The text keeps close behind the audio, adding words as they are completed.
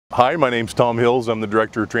Hi, my name's Tom Hills. I'm the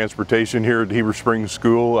Director of Transportation here at Heber Springs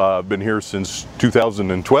School. I've been here since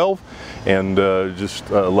 2012 and just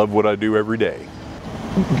love what I do every day.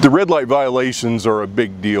 The red light violations are a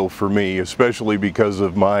big deal for me, especially because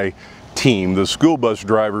of my team. The school bus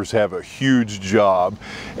drivers have a huge job,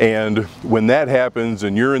 and when that happens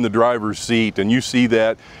and you're in the driver's seat and you see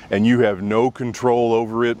that and you have no control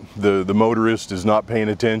over it, the motorist is not paying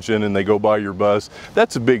attention and they go by your bus,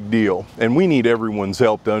 that's a big deal. And we need everyone's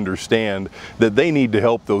help to understand that they need to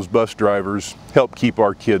help those bus drivers help keep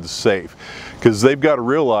our kids safe. Because they've got to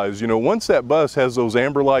realize, you know, once that bus has those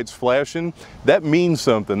amber lights flashing, that means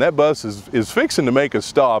something. That bus is fixing to make a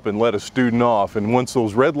stop and let a student off. And once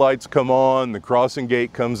those red lights come on, the crossing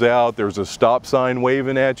gate comes out, there's a stop sign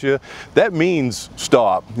waving at you, that means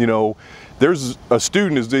stop. You know, there's a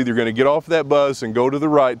student is either going to get off that bus and go to the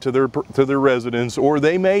right to their residence, or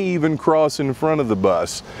they may even cross in front of the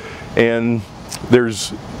bus. And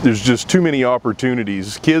there's just too many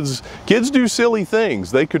opportunities. Kids do silly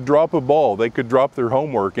things. They could drop a ball, they could drop their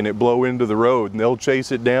homework and it blow into the road and they'll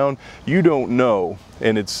chase it down. You don't know.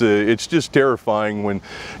 And it's just terrifying when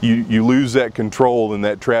you lose that control and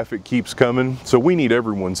that traffic keeps coming. So we need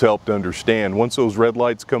everyone's help to understand. Once those red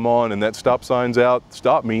lights come on and that stop sign's out,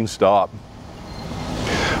 stop means stop.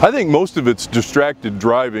 I think most of it's distracted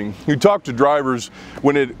driving. You talk to drivers,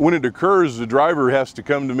 when it occurs, the driver has to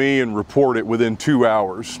come to me and report it within 2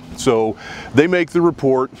 hours. So they make the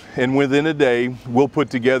report, and within a day we'll put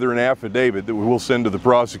together an affidavit that we'll send to the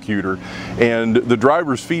prosecutor. And the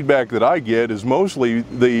driver's feedback that I get is mostly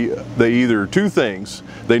they either two things: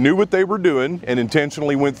 they knew what they were doing and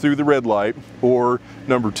intentionally went through the red light, or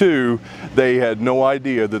number two, they had no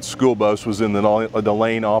idea that the school bus was in the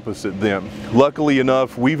lane opposite them. Luckily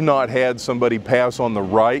enough, we've not had somebody pass on the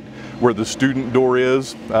right where the student door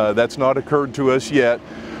is. That's not occurred to us yet,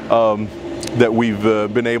 that we've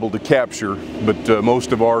been able to capture, but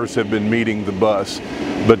most of ours have been meeting the bus.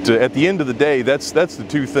 But at the end of the day, that's the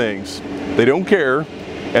two things. They don't care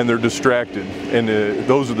and they're distracted, and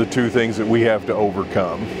those are the two things that we have to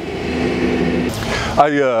overcome.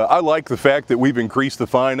 I like the fact that we've increased the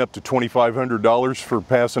fine up to $2,500 for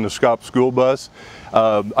passing a stopped school bus.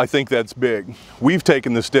 I think that's big. We've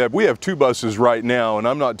taken the step. We have two buses right now, and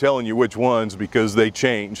I'm not telling you which ones because they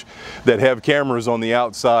change, that have cameras on the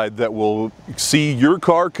outside that will see your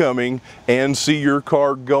car coming and see your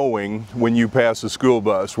car going when you pass a school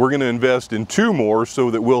bus. We're going to invest in 2 more so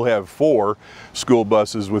that we'll have 4 school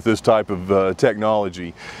buses with this type of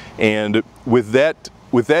technology. And with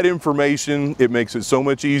that information, it makes it so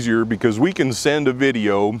much easier because we can send a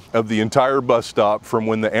video of the entire bus stop from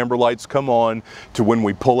when the amber lights come on to when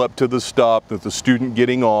we pull up to the stop, that the student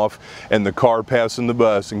getting off and the car passing the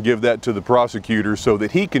bus, and give that to the prosecutor so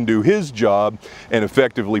that he can do his job and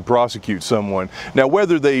effectively prosecute someone. Now,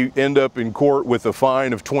 whether they end up in court with a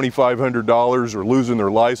fine of $2,500 or losing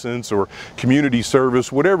their license or community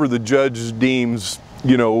service, whatever the judge deems,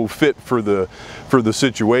 you know, fit for the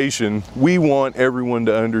situation, we want everyone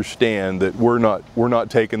to understand that we're not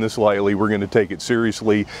taking this lightly. We're going to take it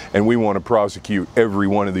seriously, and we want to prosecute every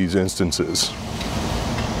one of these instances.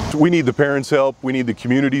 We need the parents' help, we need the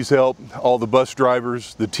community's help, all the bus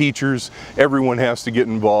drivers, the teachers, everyone has to get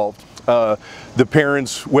involved. The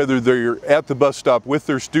parents, whether they're at the bus stop with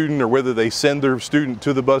their student or whether they send their student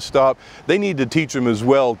to the bus stop, they need to teach them as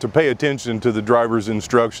well to pay attention to the driver's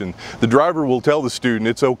instruction. The driver will tell the student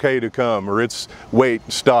it's okay to come, or it's wait,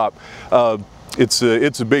 stop. It's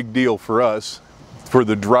a big deal for us, for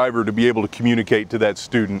the driver to be able to communicate to that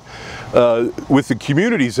student. With the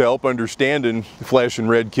community's help, understanding flashing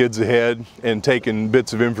red kids ahead and taking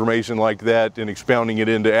bits of information like that and expounding it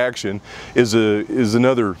into action is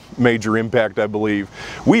another major impact, I believe.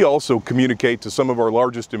 We also communicate to some of our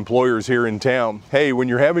largest employers here in town. Hey, when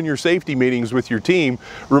you're having your safety meetings with your team,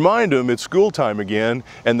 remind them it's school time again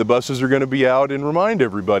and the buses are going to be out, and remind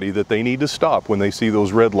everybody that they need to stop when they see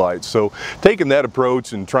those red lights. So taking that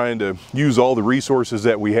approach and trying to use all the resources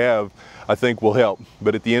that we have, I think will help.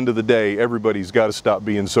 But at the end of the day, everybody's got to stop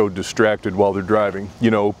being so distracted while they're driving.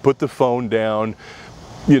 You know, put the phone down.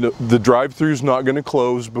 You know, the drive-thru's not going to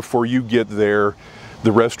close before you get there.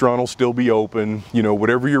 The restaurant will still be open. You know,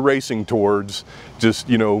 whatever you're racing towards, just,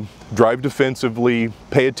 you know, drive defensively,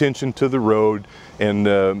 pay attention to the road, and,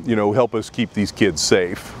 you know, help us keep these kids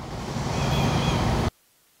safe.